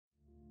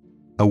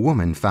a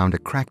woman found a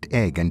cracked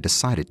egg and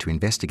decided to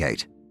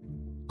investigate.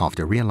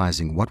 After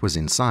realizing what was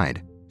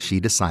inside, she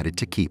decided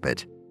to keep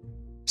it.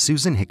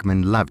 Susan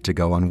Hickman loved to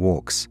go on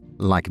walks.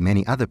 Like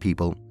many other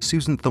people,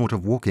 Susan thought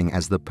of walking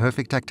as the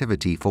perfect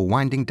activity for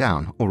winding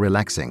down or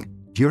relaxing.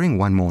 During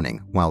one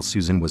morning, while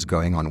Susan was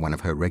going on one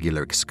of her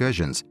regular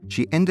excursions,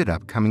 she ended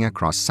up coming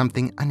across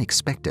something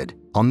unexpected.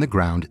 On the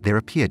ground, there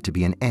appeared to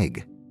be an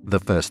egg.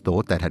 The first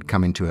thought that had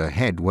come into her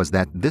head was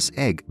that this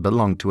egg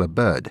belonged to a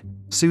bird.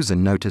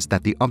 Susan noticed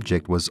that the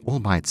object was all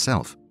by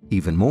itself.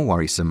 Even more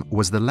worrisome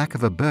was the lack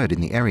of a bird in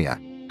the area.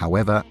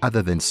 However,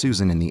 other than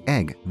Susan and the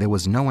egg, there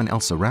was no one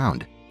else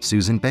around.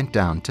 Susan bent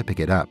down to pick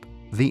it up.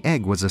 The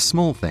egg was a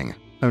small thing,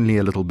 only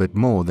a little bit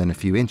more than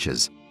a few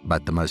inches.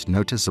 But the most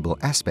noticeable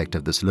aspect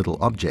of this little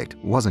object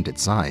wasn't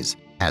its size.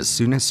 As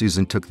soon as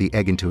Susan took the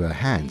egg into her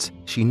hands,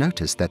 she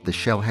noticed that the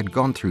shell had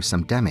gone through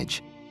some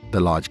damage. The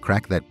large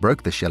crack that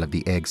broke the shell of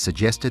the egg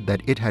suggested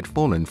that it had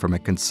fallen from a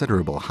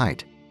considerable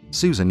height.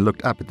 Susan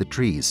looked up at the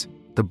trees,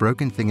 the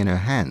broken thing in her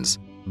hands,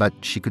 but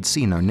she could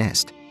see no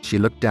nest. She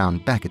looked down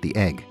back at the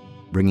egg.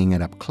 Bringing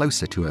it up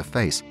closer to her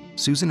face,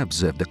 Susan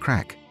observed the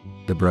crack.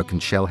 The broken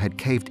shell had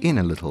caved in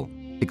a little,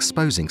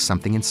 exposing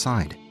something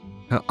inside.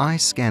 Her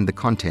eyes scanned the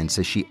contents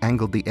as she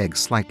angled the egg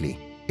slightly.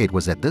 It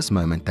was at this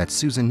moment that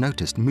Susan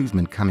noticed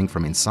movement coming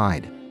from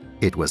inside.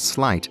 It was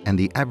slight and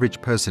the average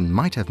person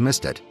might have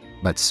missed it,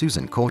 but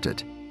Susan caught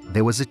it.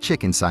 There was a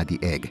chick inside the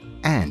egg,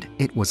 and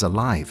it was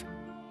alive.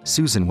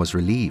 Susan was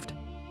relieved.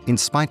 In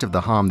spite of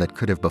the harm that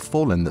could have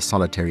befallen the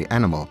solitary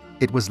animal,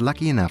 it was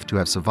lucky enough to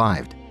have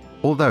survived.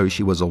 Although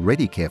she was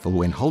already careful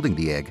when holding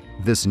the egg,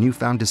 this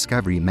newfound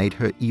discovery made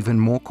her even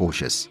more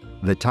cautious.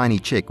 The tiny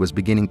chick was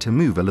beginning to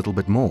move a little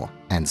bit more,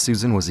 and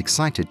Susan was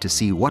excited to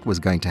see what was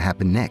going to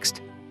happen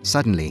next.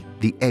 Suddenly,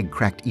 the egg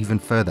cracked even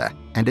further,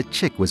 and a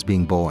chick was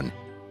being born.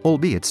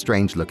 Albeit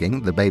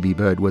strange-looking, the baby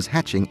bird was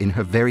hatching in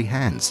her very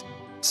hands.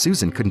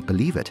 Susan couldn't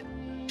believe it.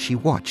 She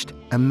watched,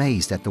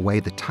 amazed at the way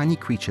the tiny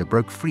creature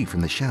broke free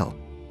from the shell.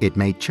 It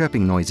made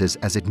chirping noises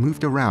as it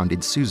moved around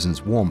in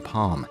Susan's warm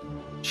palm.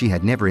 She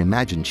had never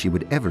imagined she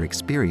would ever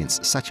experience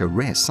such a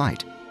rare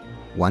sight.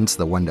 Once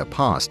the wonder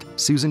passed,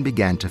 Susan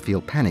began to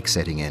feel panic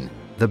setting in.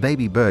 The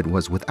baby bird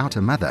was without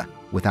a mother,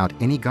 without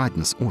any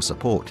guidance or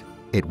support.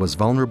 It was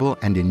vulnerable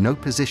and in no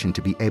position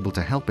to be able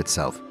to help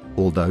itself.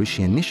 Although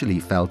she initially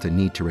felt a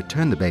need to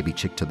return the baby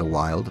chick to the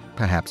wild,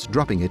 perhaps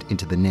dropping it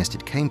into the nest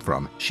it came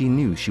from, she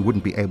knew she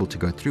wouldn't be able to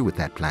go through with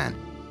that plan.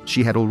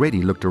 She had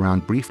already looked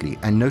around briefly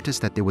and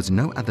noticed that there was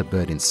no other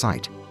bird in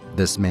sight.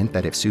 This meant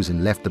that if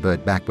Susan left the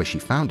bird back where she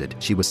found it,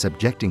 she was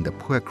subjecting the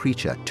poor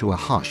creature to a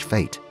harsh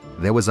fate.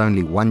 There was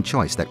only one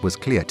choice that was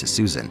clear to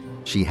Susan.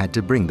 She had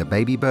to bring the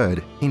baby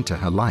bird into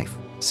her life.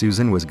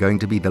 Susan was going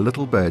to be the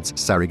little bird's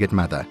surrogate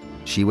mother.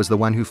 She was the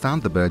one who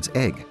found the bird's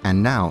egg,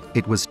 and now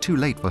it was too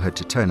late for her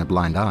to turn a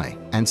blind eye.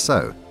 And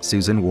so,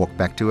 Susan walked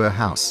back to her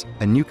house,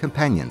 a new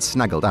companion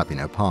snuggled up in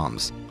her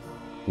palms.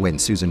 When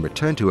Susan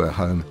returned to her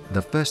home,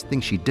 the first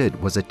thing she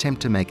did was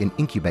attempt to make an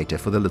incubator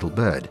for the little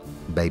bird.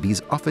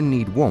 Babies often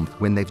need warmth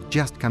when they've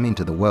just come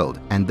into the world,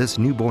 and this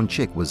newborn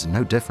chick was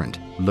no different.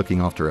 Looking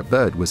after a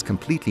bird was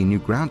completely new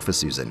ground for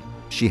Susan.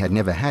 She had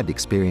never had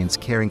experience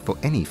caring for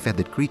any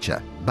feathered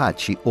creature, but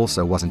she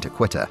also wasn't a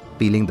quitter.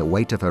 Feeling the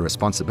weight of her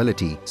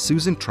responsibility,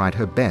 Susan tried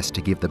her best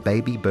to give the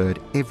baby bird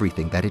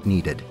everything that it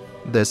needed.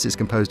 This is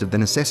composed of the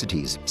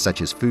necessities,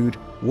 such as food,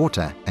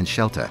 water, and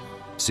shelter.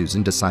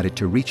 Susan decided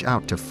to reach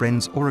out to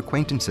friends or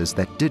acquaintances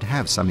that did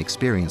have some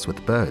experience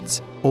with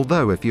birds.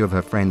 Although a few of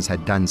her friends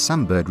had done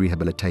some bird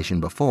rehabilitation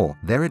before,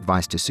 their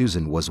advice to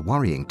Susan was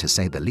worrying to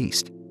say the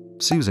least.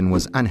 Susan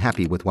was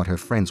unhappy with what her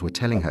friends were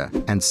telling her,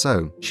 and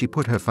so she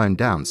put her phone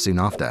down soon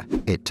after.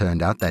 It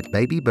turned out that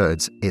baby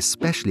birds,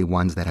 especially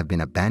ones that have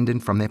been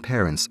abandoned from their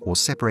parents or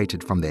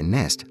separated from their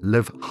nest,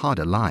 live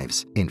harder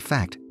lives. In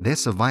fact, their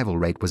survival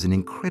rate was an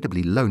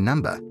incredibly low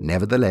number.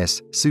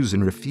 Nevertheless,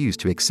 Susan refused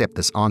to accept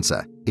this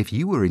answer. If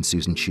you were in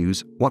Susan's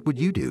shoes, what would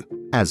you do?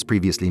 As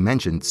previously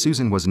mentioned,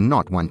 Susan was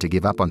not one to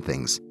give up on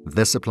things.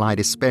 This applied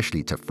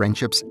especially to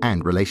friendships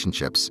and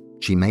relationships.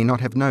 She may not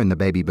have known the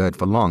baby bird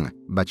for long,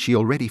 but she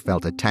already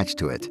felt attached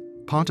to it.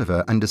 Part of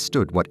her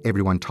understood what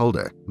everyone told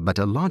her, but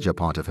a larger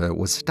part of her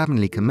was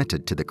stubbornly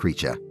committed to the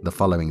creature. The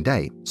following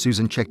day,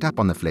 Susan checked up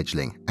on the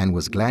fledgling and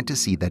was glad to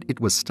see that it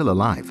was still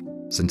alive.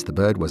 Since the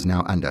bird was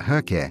now under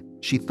her care,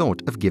 she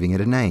thought of giving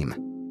it a name.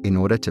 In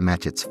order to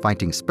match its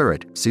fighting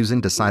spirit,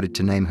 Susan decided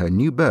to name her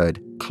new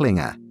bird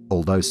Klinger.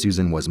 Although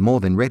Susan was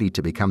more than ready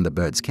to become the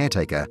bird's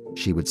caretaker,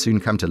 she would soon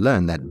come to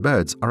learn that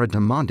birds are a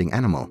demanding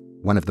animal.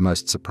 One of the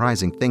most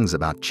surprising things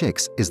about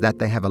chicks is that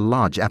they have a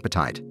large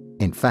appetite.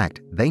 In fact,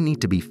 they need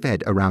to be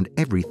fed around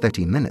every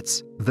 30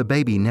 minutes. The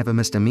baby never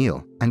missed a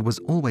meal and was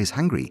always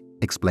hungry,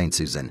 explained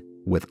Susan.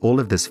 With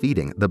all of this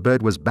feeding, the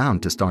bird was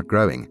bound to start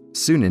growing.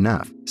 Soon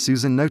enough,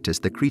 Susan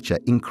noticed the creature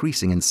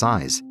increasing in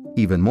size.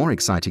 Even more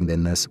exciting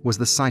than this was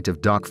the sight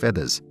of dark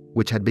feathers,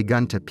 which had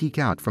begun to peek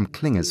out from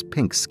Klinger's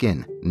pink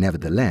skin.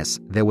 Nevertheless,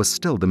 there was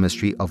still the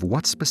mystery of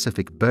what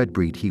specific bird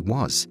breed he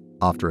was.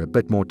 After a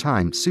bit more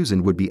time,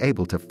 Susan would be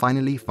able to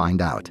finally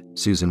find out.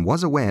 Susan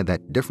was aware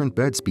that different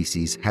bird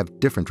species have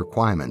different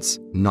requirements.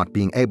 Not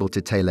being able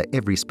to tailor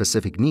every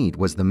specific need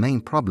was the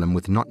main problem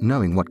with not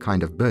knowing what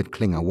kind of bird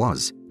Klinger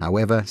was.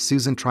 However,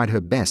 Susan tried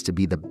her best to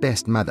be the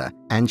best mother,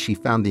 and she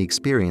found the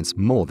experience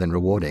more than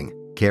rewarding.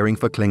 Caring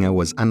for Klinger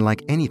was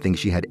unlike anything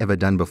she had ever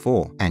done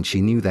before, and she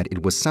knew that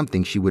it was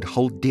something she would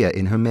hold dear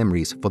in her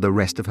memories for the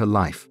rest of her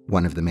life.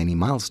 One of the many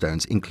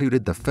milestones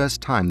included the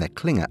first time that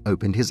Klinger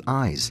opened his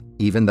eyes.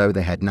 Even though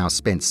they had now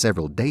spent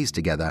several days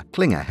together,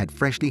 Klinger had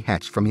freshly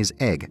hatched from his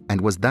egg and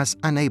was thus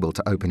unable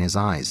to open his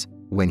eyes.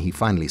 When he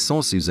finally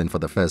saw Susan for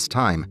the first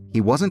time,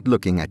 he wasn't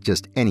looking at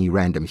just any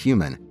random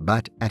human,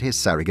 but at his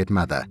surrogate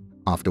mother.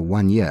 After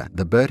 1 year,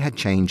 the bird had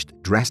changed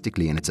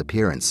drastically in its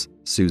appearance.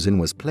 Susan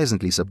was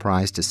pleasantly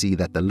surprised to see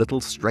that the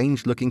little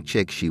strange-looking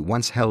chick she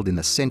once held in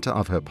the center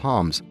of her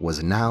palms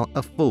was now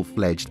a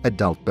full-fledged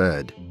adult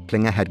bird.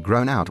 Klinger had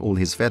grown out all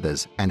his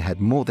feathers and had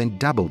more than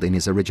doubled in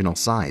his original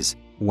size.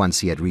 Once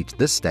he had reached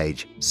this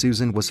stage,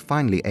 Susan was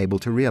finally able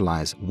to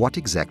realize what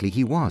exactly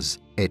he was.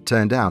 It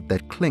turned out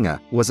that Klinger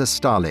was a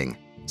starling.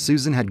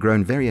 Susan had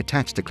grown very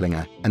attached to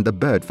Klinger, and the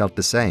bird felt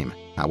the same.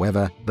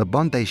 However, the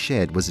bond they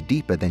shared was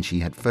deeper than she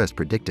had first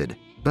predicted.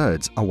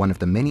 Birds are one of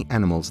the many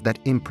animals that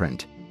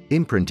imprint.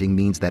 Imprinting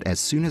means that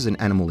as soon as an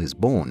animal is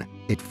born,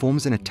 it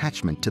forms an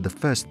attachment to the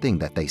first thing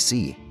that they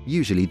see.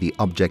 Usually the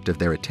object of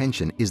their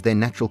attention is their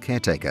natural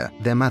caretaker,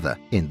 their mother.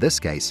 In this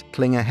case,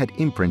 Klinger had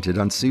imprinted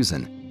on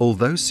Susan.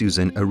 Although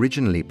Susan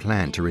originally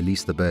planned to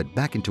release the bird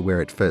back into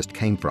where it first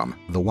came from,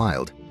 the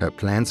wild, her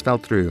plans fell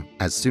through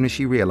as soon as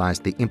she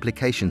realized the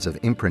implications of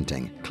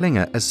imprinting.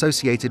 Klinger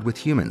associated with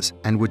humans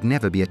and would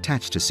never be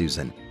attached to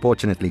Susan.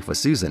 Fortunately for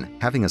Susan,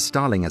 having a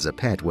starling as a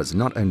pet was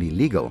not only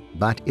legal,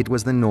 but it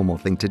was the normal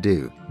thing to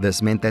do.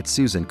 This meant that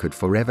Susan could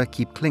forever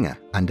keep Klinger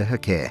under her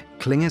care.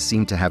 Klinger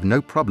seemed to have no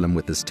problem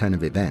with this turn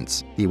of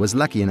events. He was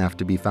lucky enough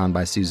to be found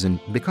by Susan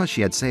because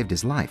she had saved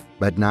his life,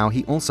 but now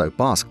he also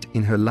basked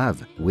in her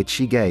love, which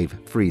she gave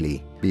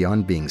freely.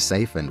 Beyond being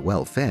safe and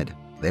well-fed,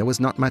 there was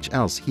not much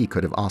else he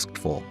could have asked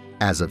for.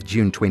 As of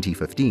June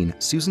 2015,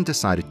 Susan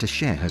decided to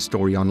share her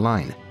story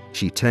online.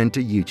 She turned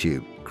to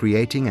YouTube,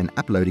 creating and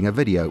uploading a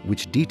video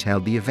which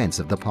detailed the events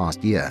of the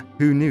past year.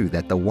 Who knew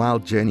that the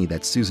wild journey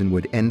that Susan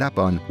would end up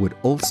on would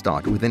all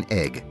start with an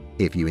egg?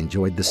 If you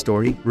enjoyed the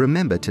story,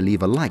 remember to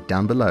leave a like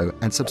down below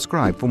and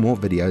subscribe for more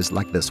videos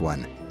like this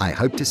one. I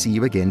hope to see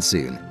you again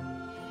soon.